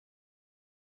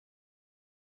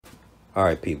All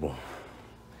right, people.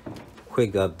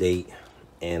 Quick update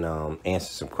and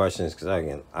answer some questions because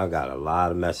I got a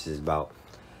lot of messages about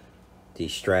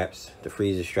these straps, the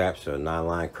freezer straps or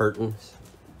 9-line curtains.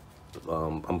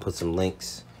 I'm gonna put some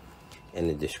links in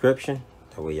the description.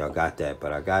 That way y'all got that.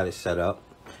 But I got it set up.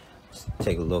 Let's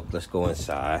take a look. Let's go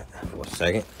inside for a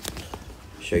second.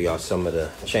 Show y'all some of the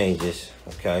changes.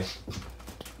 Okay.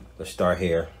 Let's start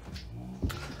here.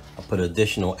 I'll put an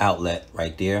additional outlet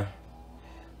right there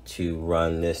to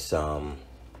run this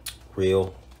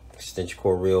reel, extension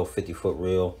cord reel, 50-foot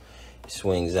reel. It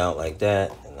swings out like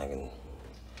that, and I can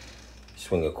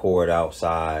swing a cord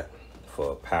outside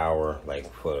for power,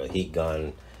 like for the heat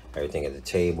gun, everything at the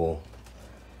table.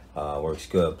 Works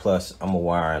good. Plus, I'm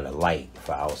wiring a light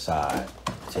for outside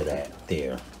to that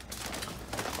there.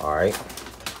 All right.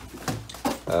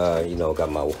 You know,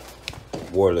 got my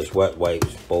waterless wet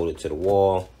wipes bolted to the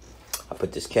wall. I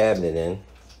put this cabinet in.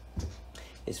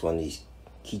 It's one of these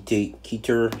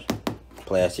Keter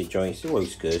plastic joints. It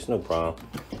works good. It's no problem.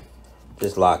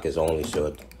 This lock is only so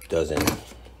it doesn't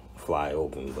fly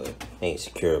open, but it ain't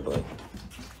secure. But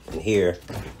in here,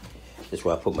 this is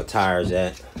where I put my tires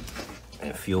at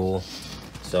and fuel.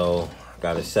 So I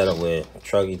got it set up with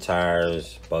truggy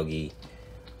tires, buggy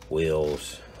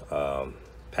wheels,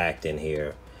 packed in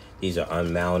here. These are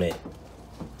unmounted.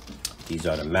 These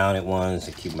are the mounted ones.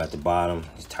 I keep them at the bottom.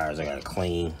 These tires I gotta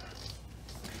clean.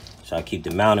 So I keep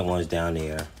the mounted ones down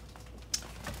there.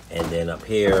 And then up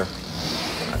here,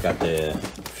 I got the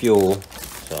fuel.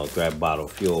 So I'll grab a bottle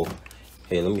of fuel.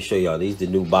 Hey, let me show y'all. These are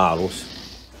the new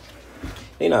bottles.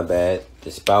 They're not bad.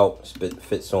 The spout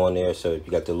fits on there. So if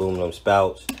you got the aluminum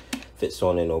spouts, fits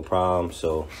on there, no problem.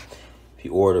 So if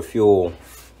you order fuel,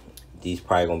 these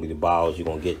probably gonna be the bottles you're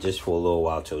gonna get just for a little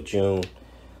while till June.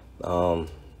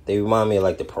 They remind me of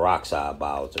like the peroxide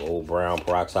bottles, the old brown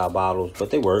peroxide bottles, but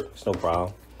they work. It's no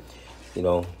problem. You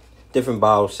know, different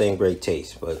bottles, same great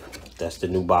taste, but that's the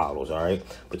new bottles, all right?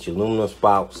 But your aluminum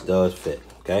spouts does fit,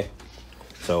 okay?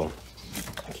 So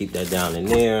keep that down in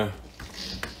there.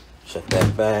 Shut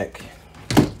that back,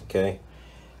 okay?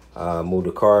 Move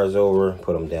the cars over,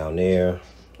 put them down there.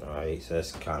 All right, so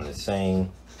that's kind of the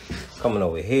same. Coming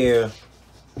over here,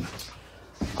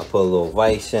 I put a little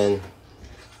vise in.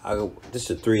 This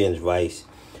is a 3-inch vise.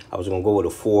 I was gonna go with a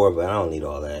 4, but I don't need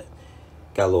all that.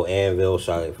 Got a little anvil,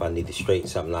 so if I need to straighten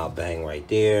something out, bang right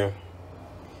there.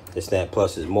 This Snap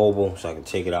Plus is mobile, so I can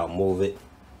take it out and move it.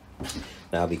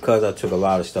 Now, because I took a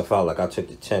lot of stuff out, like I took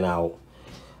the 10 out,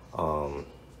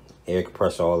 air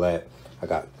compressor, all that, I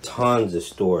got tons of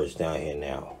storage down here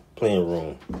now. Plenty of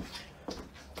room.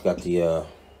 Got the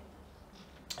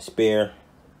spare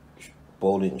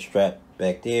bolted and strapped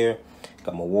back there.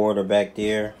 Got my water back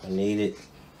there. I need it.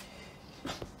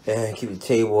 And keep the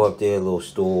table up there, a little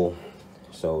stool.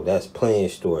 So that's plenty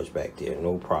of storage back there,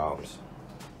 no problems.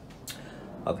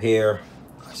 Up here,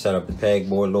 I set up the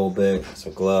pegboard a little bit.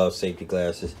 Some gloves, safety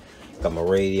glasses. Got my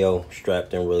radio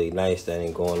strapped in really nice. That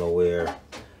ain't going nowhere.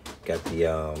 Got the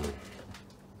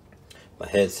my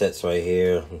headsets right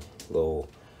here. Little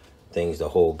things to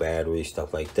hold batteries,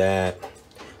 stuff like that.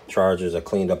 Chargers, I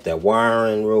cleaned up that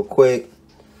wiring real quick.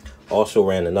 Also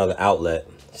ran another outlet,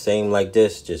 same like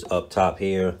this, just up top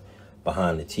here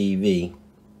behind the TV.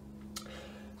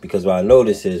 Because what I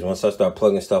noticed is once I start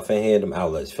plugging stuff in here, them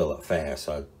outlets fill up fast.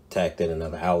 So I tacked in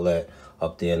another outlet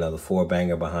up there, another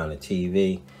 4-banger behind the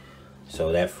TV.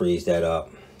 So that frees that up.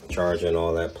 Charger and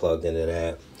all that plugged into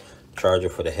that. Charger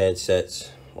for the headsets,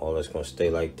 all that's gonna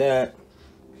stay like that.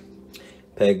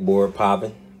 Pegboard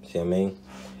popping, see what I mean?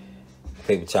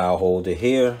 Paper towel holder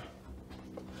here.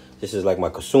 This is like my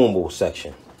consumable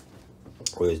section.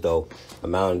 Whereas though I'm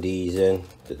mounting these in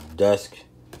to the desk.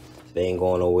 They ain't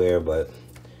going nowhere, but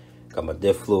got my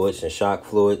diff fluids and shock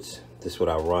fluids. This is what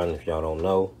I run if y'all don't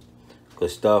know.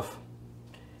 Good stuff.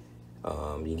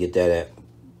 You get that at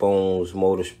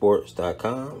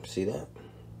bonesmotorsports.com. See that?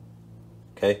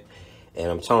 Okay.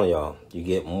 And I'm telling y'all, you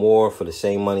get more for the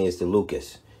same money as the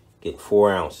Lucas. Get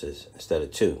 4 ounces instead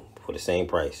of 2 for the same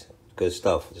price. Good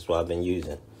stuff. That's what I've been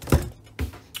using.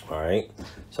 All right.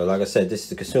 So like I said, this is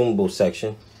the consumable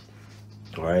section.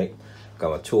 All right.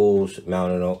 Got my tools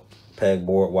mounted up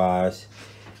pegboard wise.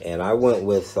 And I went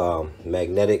with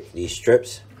magnetic, these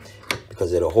strips,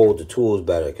 because it'll hold the tools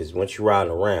better. Because once you're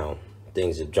riding around,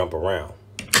 things will jump around.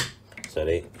 So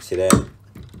they, see that?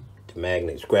 The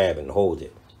magnets grab and hold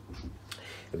it.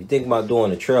 If you think about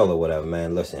doing a trail or whatever,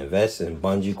 man, listen, invest in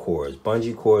bungee cords.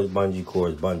 Bungee cords, bungee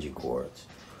cords, bungee cords.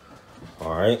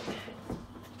 All right.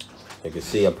 You can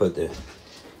see I put the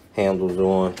handles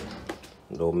on. A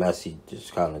little messy,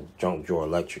 just kind of junk drawer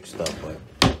electric stuff, but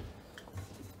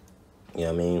you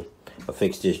know what I mean? I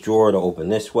fixed this drawer to open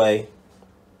this way.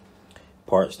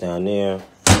 Parts down there.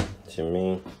 See what I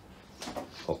mean?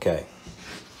 Okay.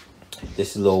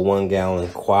 This is a little 1 gallon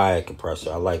quiet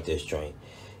compressor. I like this joint.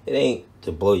 It ain't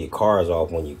to blow your cars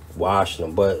off when you washing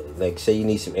them, but like say you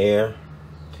need some air,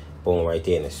 boom, right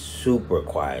there, and it's super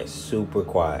quiet, super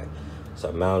quiet. So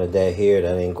I mounted that here.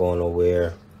 That ain't going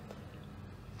nowhere.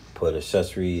 Put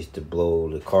accessories to blow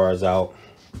the cars out.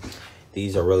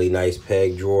 These are really nice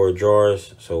peg drawer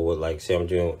drawers. So what, like say I'm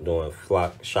doing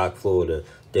shock fluid or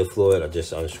diff fluid, I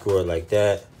just unscrew it like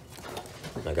that.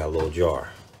 I got a little jar.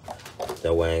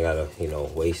 That way I ain't gotta, you know,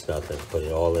 waste nothing. Put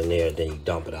it all in there, then you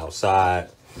dump it outside.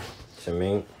 See what I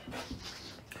mean?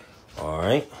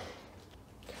 Alright.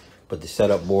 Put the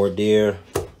setup board there.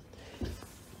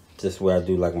 This is where I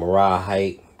do like Mariah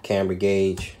height, camber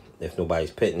gauge. If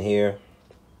nobody's pitting here,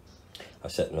 I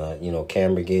set my, you know,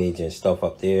 camber gauge and stuff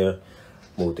up there.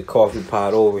 Move the coffee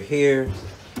pot over here.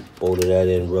 Bolted that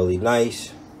in really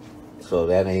nice. So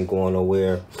that ain't going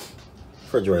nowhere.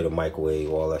 Refrigerator,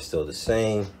 microwave, all that's still the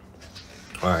same.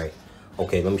 Alright.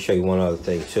 Okay, let me show you one other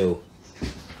thing too.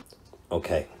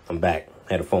 Okay, I'm back.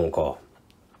 Had a phone call.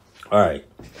 Alright,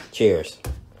 cheers.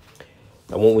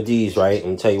 I went with these, right?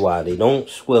 I'm gonna tell you why. They don't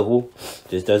swivel,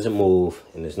 just doesn't move,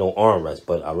 and there's no armrest,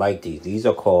 but I like these. These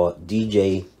are called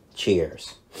DJ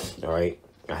chairs. Alright.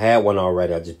 I had one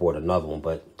already, I just bought another one,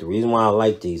 but the reason why I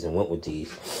like these and went with these,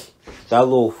 got a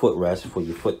little footrest for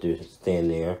your foot to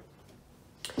stand there.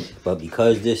 But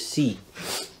because this seat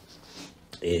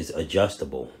is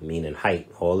adjustable, meaning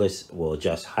height, all this will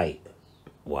adjust height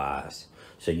wise.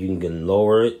 So you can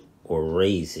lower it or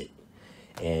raise it.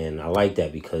 And I like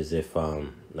that because if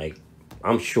like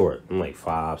I'm short, I'm like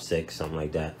 5'6", something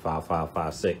like that, 5'5",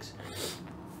 5'6".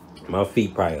 My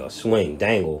feet probably will swing,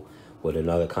 dangle with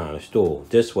another kind of stool.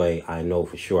 This way I know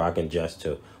for sure I can adjust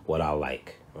to what I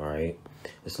like. All right,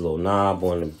 this little knob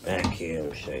on the back here,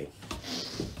 let me show you.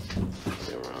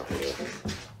 Around here,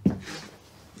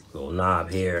 little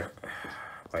knob here,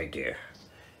 right there.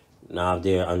 Knob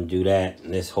there, undo that,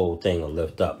 and this whole thing will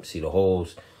lift up. See the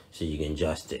holes, so you can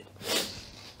adjust it.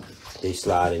 They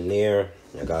slide in there.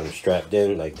 I got them strapped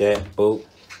in like that. Boom.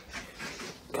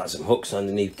 Got some hooks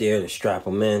underneath there to strap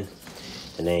them in,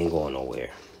 and they ain't going nowhere.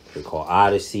 They're called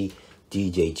Odyssey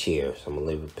DJ chairs. I'm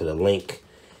gonna put a link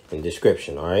in the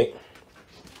description. All right.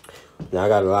 Now I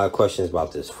got a lot of questions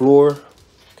about this floor,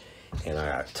 and I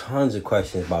got tons of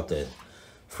questions about the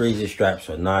freezer straps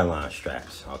or nylon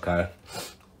straps. Okay.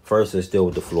 First, let's deal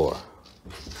with the floor.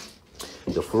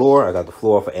 The floor, I got the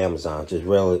floor for Amazon, just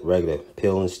regular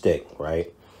peel and stick,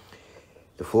 right?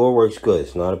 The floor works good,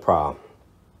 it's not a problem.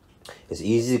 It's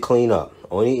easy to clean up.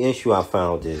 Only issue I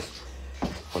found is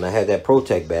when I had that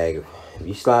Protect bag, if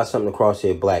you slide something across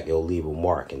here black, it'll leave a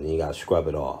mark, and then you gotta scrub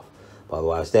it off. But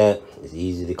otherwise, that is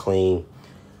easy to clean,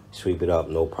 sweep it up,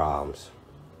 no problems.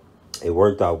 It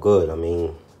worked out good. I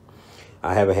mean,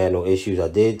 I haven't had no issues. I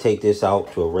did take this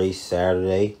out to a race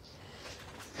Saturday.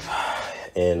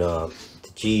 And the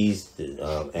G's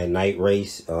at night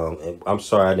race. I'm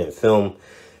sorry I didn't film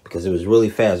because it was really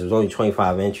fast. It was only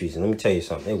 25 entries. And let me tell you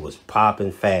something. It was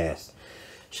popping fast.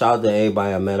 Shout out to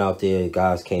everybody I met out there.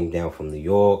 Guys came down from New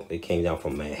York. They came down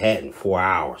from Manhattan. 4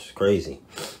 hours. Crazy.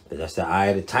 But that's the eye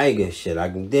of the tiger shit. I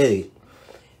did it.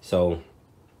 So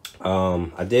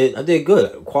I did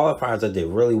good. Qualifiers, I did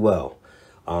really well.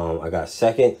 I got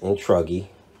second in Truggy,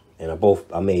 and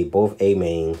I made both A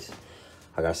mains.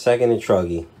 I got second in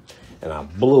Truggy, and I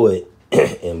blew it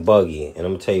in Buggy. And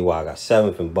I'm gonna tell you why. I got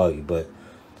 7th in Buggy, but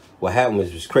what happened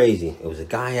was crazy. It was a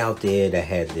guy out there that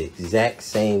had the exact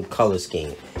same color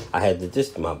scheme. I had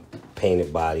just my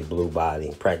painted body, blue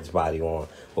body, practice body on,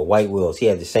 but white wheels. He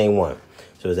had the same one.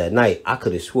 So it was at night. I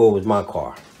could have swore it was my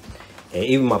car. And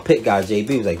even my pit guy,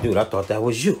 JB, was like, dude, I thought that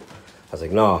was you. I was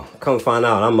like, no, come find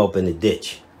out, I'm up in the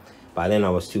ditch. By then I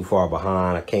was too far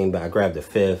behind. I came back, I grabbed the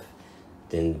 5th,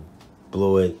 then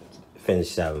blew it,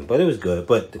 finished 7th. But it was good.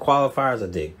 But the qualifiers, I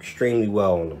did extremely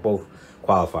well on both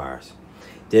qualifiers.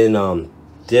 Then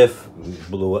diff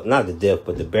blew up, not the diff,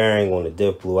 but the bearing on the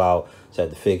diff blew out. So I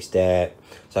had to fix that.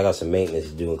 So I got some maintenance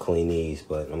to do and clean these,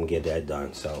 but I'm gonna get that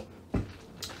done. So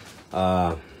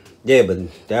yeah,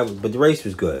 but the race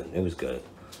was good. It was good.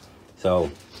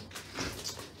 So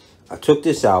I took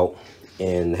this out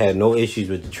and had no issues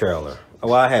with the trailer.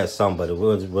 Well, I had some, but it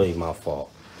wasn't really my fault.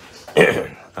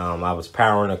 I was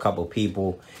powering a couple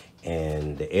people,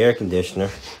 and the air conditioner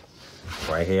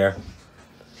right here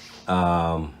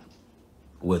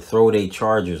would throw their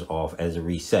chargers off as a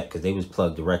reset because they was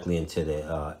plugged directly into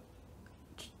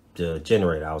the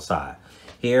generator outside.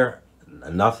 Here,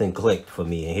 nothing clicked for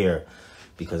me in here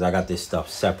because I got this stuff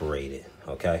separated,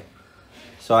 okay?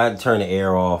 So I had to turn the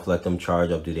air off, let them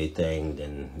charge up, do their thing,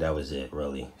 then that was it,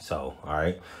 really. So, all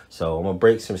right. So I'm gonna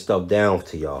break some stuff down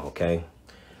to y'all, okay?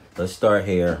 Let's start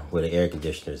here where the air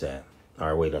conditioner's at. All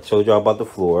right, wait, I told y'all about the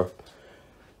floor.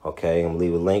 Okay, I'm gonna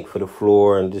leave a link for the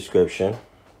floor in the description.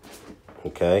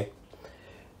 Okay.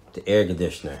 The air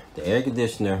conditioner. The air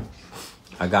conditioner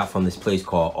I got from this place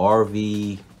called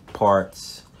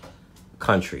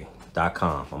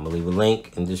RVPartsCountry.com. I'm gonna leave a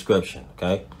link in the description,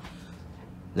 okay?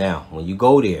 Now, when you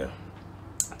go there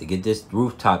to get this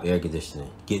rooftop air conditioner,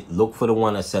 look for the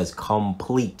one that says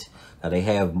complete. Now they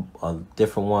have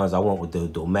different ones. I went with the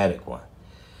Dometic one.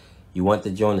 You want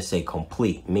the joint to say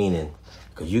complete, meaning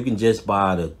because you can just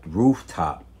buy the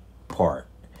rooftop part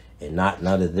and not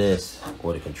none of this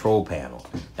or the control panel.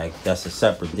 Like that's a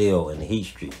separate deal, and the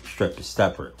heat strip is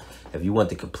separate. If you want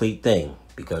the complete thing,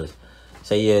 because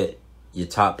say your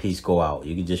top piece go out,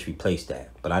 you can just replace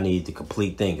that. But I need the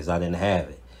complete thing because I didn't have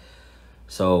it.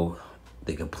 So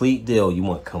the complete deal, you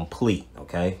want complete,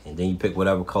 okay? And then you pick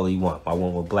whatever color you want. I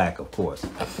went with black, of course.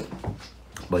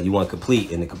 But you want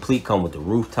complete, and the complete come with the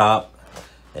rooftop,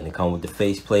 and it come with the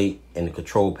faceplate and the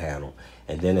control panel.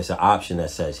 And then it's an option that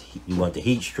says you want the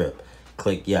heat strip.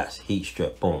 Click yes, heat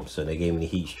strip, boom. So they gave me the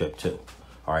heat strip too.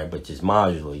 All right, but just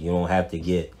modular. You don't have to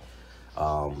get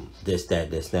this,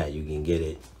 that. You can get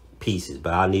it pieces,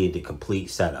 but I needed the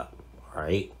complete setup. All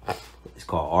right. It's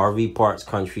called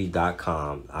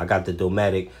RVPartsCountry.com. I got the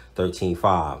Dometic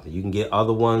 13.5. You can get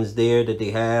other ones there that they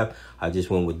have. I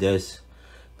just went with this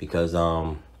because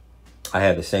I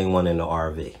had the same one in the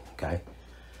RV. Okay.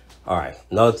 All right.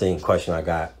 Another question I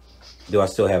got. Do I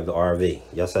still have the RV?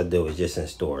 Yes, I do. It's just in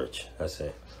storage. That's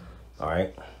it. All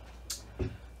right.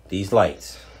 These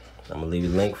lights. I'm going to leave a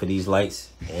link for these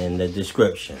lights in the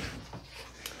description.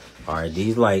 All right.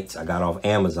 These lights I got off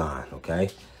Amazon. Okay.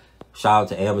 Shout out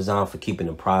to Amazon for keeping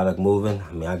the product moving.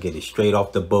 I mean, I get it straight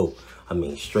off the boat. I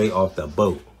mean, straight off the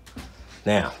boat.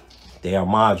 Now, they are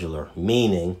modular,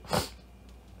 meaning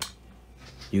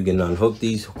you can unhook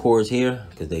these cords here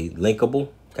because they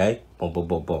linkable. Okay. Boom, boom,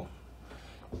 boom, boom.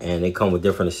 And they come with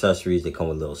different accessories. They come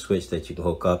with a little switch that you can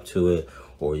hook up to it,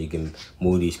 or you can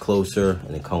move these closer,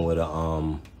 and they come with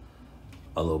a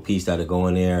little piece that'll go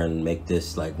in there and make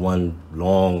this like one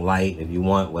long light if you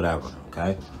want, whatever.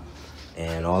 Okay.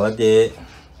 And all I did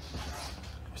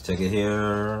was take it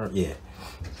here, yeah,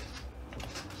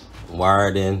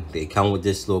 wired in. They come with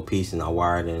this little piece, and I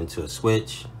wired it into a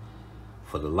switch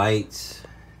for the lights.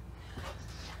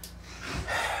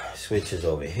 Switch is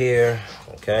over here,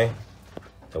 okay.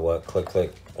 So what?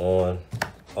 Click on,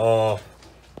 off.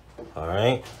 All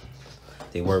right,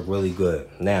 they work really good.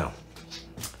 Now,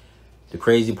 the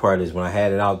crazy part is when I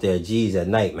had it out there, geez, at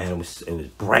night, man, it was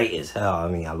bright as hell. I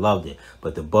mean, I loved it,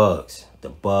 but the bugs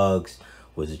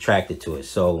was attracted to it.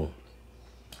 So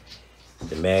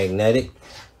the magnetic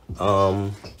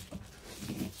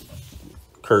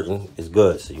curtain is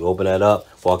good. So you open that up,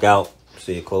 walk out,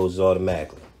 see it closes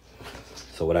automatically.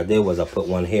 So what I did was I put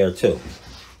one here too.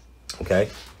 Okay.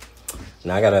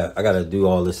 Now I gotta do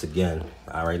all this again.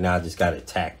 Right now I just got it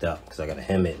tacked up because I gotta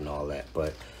hem it and all that.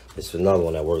 But it's another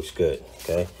one that works good.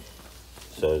 Okay.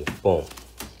 So boom,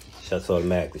 shuts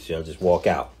automatically. So I'll just walk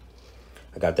out.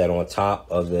 I got that on top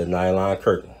of the nylon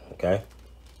curtain. Okay.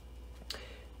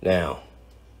 Now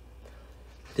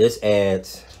this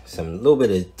adds some little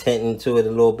bit of tinting to it a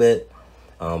little bit,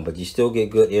 but you still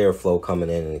get good airflow coming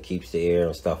in, and it keeps the air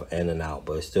and stuff in and out.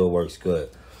 But it still works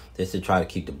good. This to try to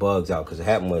keep the bugs out, because what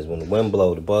happened was when the wind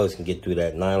blows, the bugs can get through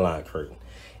that nylon curtain,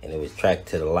 and it was tracked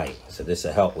to the light. So this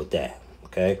will help with that.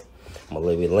 Okay, I'm gonna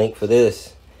leave a link for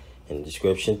this in the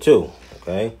description too.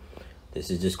 Okay, this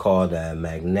is just called a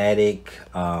magnetic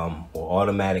or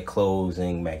automatic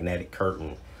closing magnetic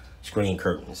curtain, screen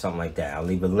curtain, something like that. I'll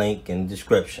leave a link in the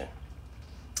description.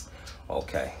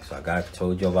 Okay, so I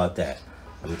told you about that.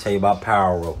 Let me tell you about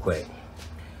power real quick.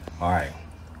 All right.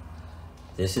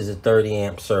 This is a 30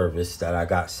 amp service that I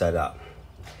got set up.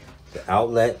 The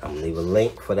outlet, I'm gonna leave a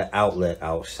link for the outlet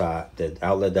outside. The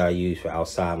outlet that I use for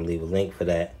outside, I'm gonna leave a link for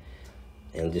that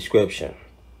in the description.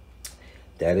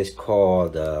 That is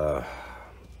called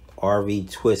RV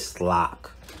Twist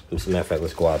Lock. As a matter of fact,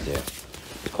 let's go out there.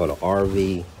 It's called an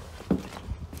RV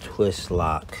Twist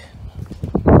Lock.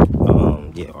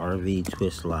 Yeah, RV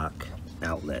Twist Lock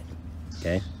outlet.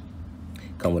 Okay.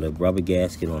 Come with a rubber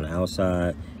gasket on the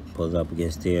outside. Pulls up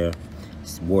against there.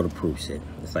 It's waterproofs it.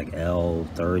 It's like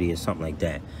L30 or something like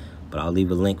that. But I'll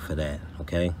leave a link for that.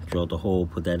 Okay. Drilled the hole,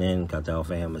 put that in. Got that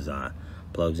off Amazon.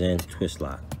 Plugs in, twist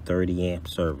lock. 30 amp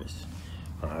service.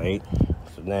 All right.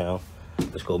 So now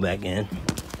let's go back in.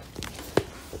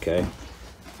 Okay.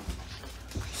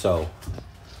 So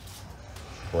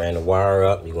Ran the wire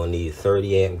up. You're gonna need a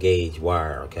 30 amp gauge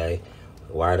wire, okay?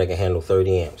 A wire that can handle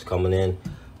 30 amps coming in.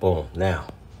 Boom. Now,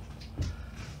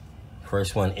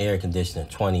 first one, air conditioner,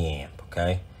 20 amp,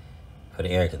 okay? For the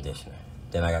air conditioner.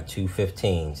 Then I got two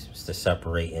 15s to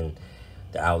separating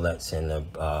the outlets and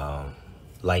the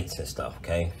lights and stuff,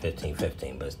 okay?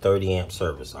 15, but it's 30 amp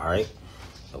service, all right?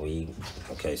 So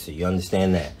okay, so you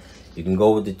understand that. You can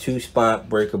go with the 2-spot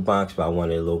breaker box, but I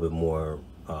wanted a little bit more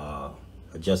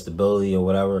adjustability or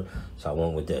whatever, so I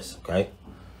went with this, okay?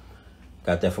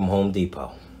 Got that from Home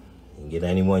Depot. You can get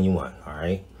any one you want, all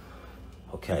right?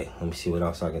 Okay, let me see what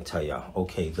else I can tell y'all.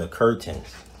 Okay, the curtains,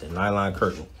 the nylon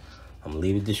curtain. I'm gonna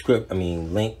leave a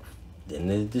link in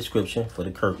the description for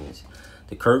the curtains.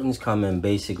 The curtains come in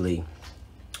basically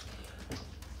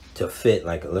to fit,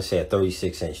 like, let's say a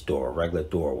 36-inch door, a regular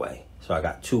doorway. So I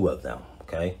got 2 of them,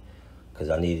 okay? Because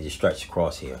I needed to stretch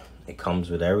across here. It comes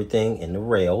with everything in the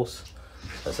rails.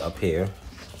 That's up here.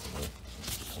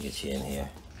 I'll get you in here.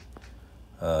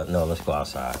 No, let's go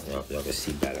outside. Y'all can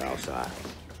see better outside.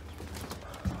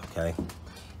 Okay?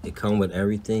 It comes with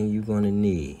everything you're going to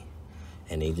need.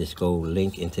 And they just go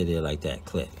link into there like that.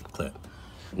 Click.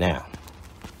 Now,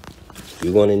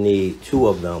 you're going to need 2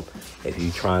 of them if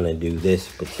you're trying to do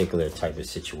this particular type of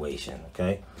situation.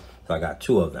 Okay? So I got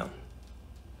 2 of them.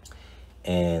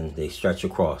 And they stretch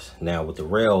across. Now, with the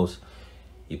rails,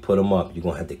 you put them up, you're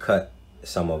going to have to cut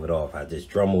some of it off. I just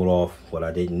dremelled off what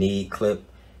I didn't need, clip,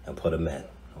 and put them in,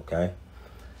 okay?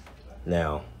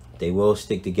 Now, they will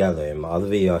stick together. In my other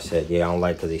video, I said, yeah, I don't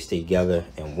like because they stick together.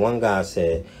 And one guy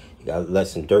said, you got to let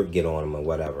some dirt get on them or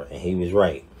whatever. And he was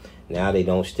right. Now they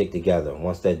don't stick together.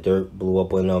 Once that dirt blew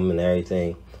up on them and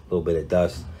everything, a little bit of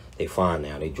dust, they fine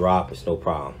now. They drop, it's no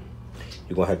problem.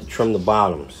 You're going to have to trim the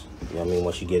bottoms, you know what I mean,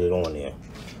 once you get it on there.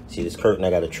 See this curtain, I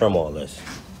got to trim all this.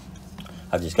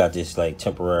 I just got this like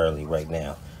temporarily right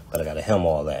now, but I got to hem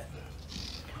all that.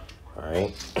 All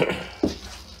right.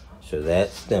 So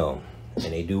that's them,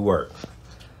 and they do work.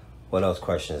 What else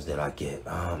questions did I get?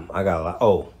 I got a lot.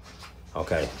 Oh,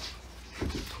 okay.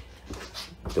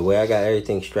 The way I got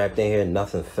everything strapped in here,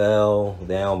 nothing fell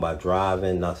down by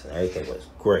driving, nothing. Everything was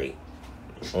great.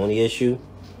 Only issue,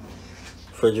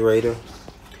 refrigerator.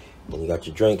 When you got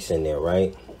your drinks in there,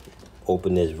 right?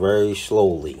 Open this very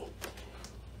slowly.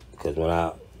 Because when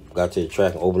I got to the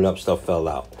track and opened up, stuff fell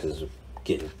out. Because it's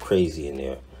getting crazy in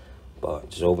there. But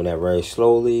just open that very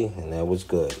slowly, and that was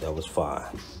good. That was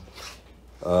fine.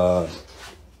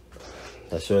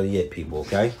 That's really it, people,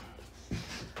 okay?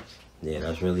 Yeah,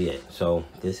 that's really it. So,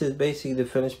 this is basically the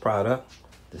finished product.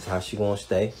 This is how she gonna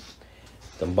stay.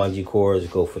 The bungee cords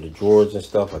go for the drawers and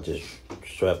stuff. I just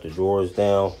strap the drawers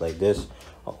down like this.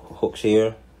 Hooks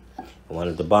here, and one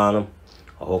at the bottom.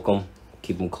 I hook them,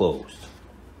 keep them closed.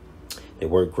 They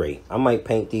work great. I might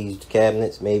paint these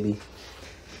cabinets maybe,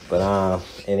 but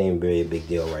it ain't really a big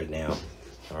deal right now.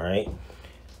 All right.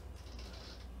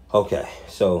 Okay,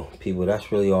 so people,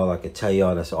 that's really all I could tell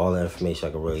y'all. That's all the information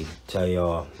I could really tell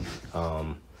y'all.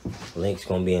 Link's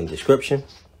gonna be in the description.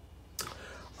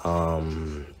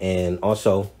 And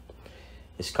also,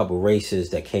 there's a couple races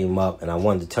that came up, and I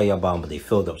wanted to tell y'all about them, but they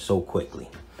filled up so quickly.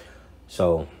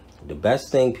 So the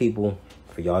best thing, people,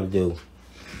 for y'all to do,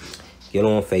 get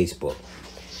on Facebook.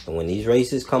 And when these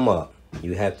races come up,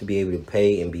 you have to be able to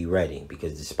pay and be ready,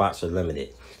 because the spots are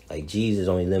limited. Like G's is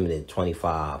only limited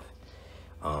 25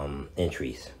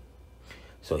 entries.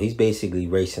 So he's basically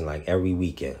racing like every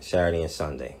weekend, Saturday and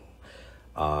Sunday.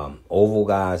 Oval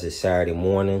guys is Saturday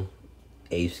morning,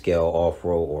 8th scale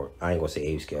off-road, or I ain't gonna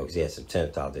say 8th scale because he has some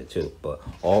 10th out there too, but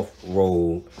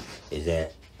off-road is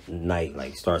at night,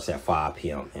 like starts at 5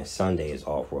 p.m. and Sunday is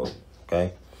off-road.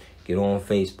 Okay, get on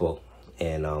Facebook,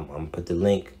 and I'm gonna put the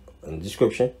link in the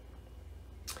description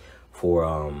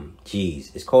for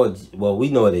G's. It's called, well, we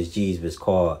know it as G's, but it's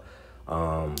called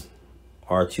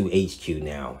R2HQ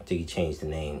now. I think he changed the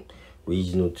name,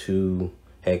 Regional 2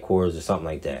 Headquarters or something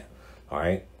like that. All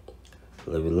right,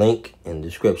 leave a link in the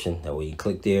description. That way you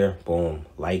click there, boom,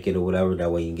 like it or whatever.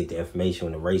 That way you can get the information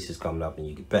when the race is coming up and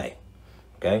you can pay.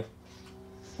 Okay.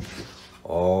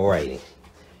 Alrighty.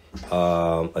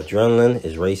 Adrenalina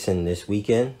is racing this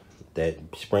weekend. That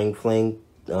Spring Fling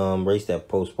race that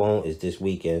postponed is this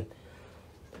weekend.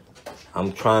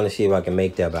 I'm trying to see if I can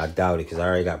make that, but I doubt it because I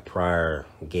already got prior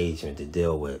engagement to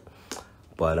deal with.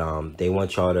 But they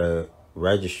want y'all to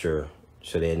register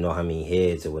so they know how many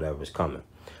heads or whatever is coming.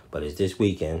 But it's this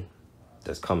weekend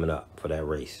that's coming up for that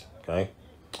race. Okay.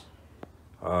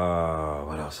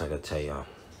 What else I gotta tell y'all?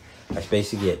 That's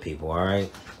basically it, people. All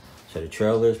right. So the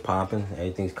trailer's popping.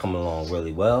 Everything's coming along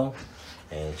really well,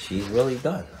 and she's really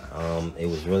done. It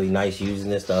was really nice using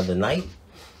this the other night,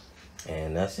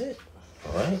 and that's it.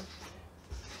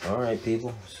 All right,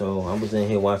 people. So I was in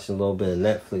here watching a little bit of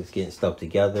Netflix, getting stuff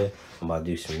together. I'm about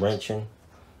to do some wrenching,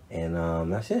 and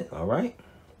that's it. All right,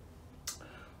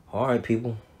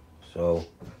 people. So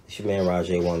it's your man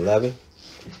Rajay 111.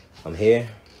 I'm here.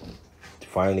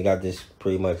 Finally got this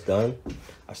pretty much done.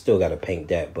 I still got to paint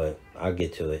that, but I'll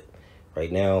get to it.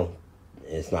 Right now,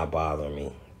 it's not bothering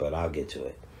me, but I'll get to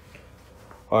it.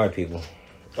 All right, people.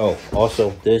 Oh,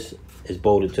 also, this is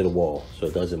bolted to the wall, so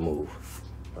it doesn't move.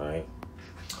 All right.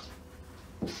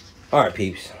 All right,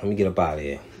 peeps. Let me get up out of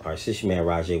here. All right, this is your man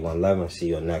Rajay 111. See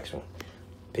you on the next one.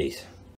 Peace.